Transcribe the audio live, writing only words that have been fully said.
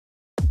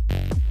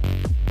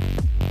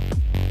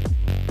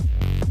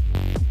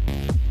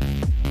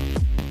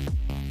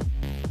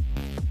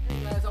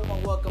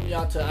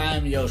out to I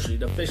Am Yoshi,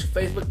 the official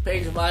Facebook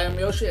page of I Am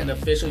Yoshi and the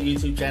official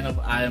YouTube channel of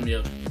I Am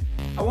Yoshi.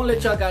 I want to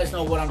let y'all guys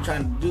know what I'm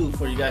trying to do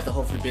for you guys to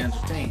hopefully be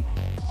entertained.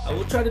 I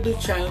will try to do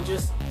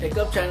challenges, take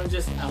up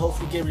challenges, and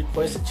hopefully get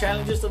requested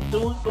challenges of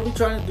doing. I'll be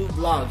trying to do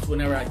vlogs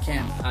whenever I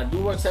can. I do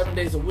work 7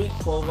 days a week,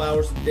 12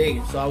 hours a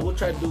day, so I will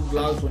try to do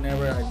vlogs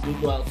whenever I do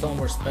go out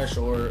somewhere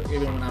special or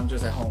even when I'm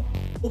just at home.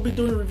 We'll be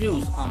doing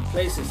reviews on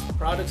places,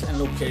 products, and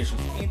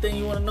locations. Anything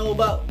you want to know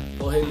about,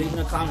 go ahead and leave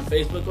me a comment,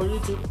 Facebook or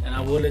YouTube, and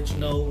I will let you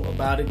know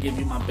about it, give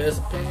you my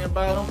best opinion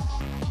about them,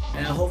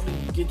 and hopefully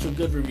get you a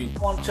good review. I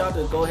want y'all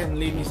to go ahead and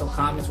leave me some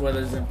comments,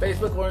 whether it's in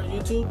Facebook or on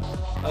YouTube.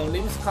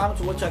 Leave me some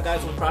comments of what y'all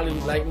guys would probably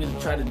like me to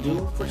try to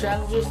do for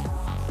challenges.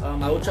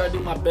 I will try to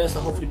do my best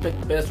to hopefully pick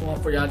the best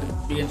one for y'all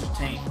to be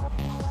entertained.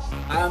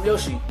 I am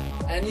Yoshi,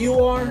 and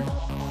you are.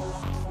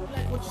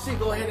 Like what you see,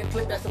 go ahead and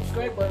click that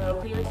subscribe button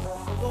up here.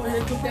 Go ahead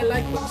and click that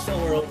like button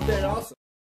somewhere up there also.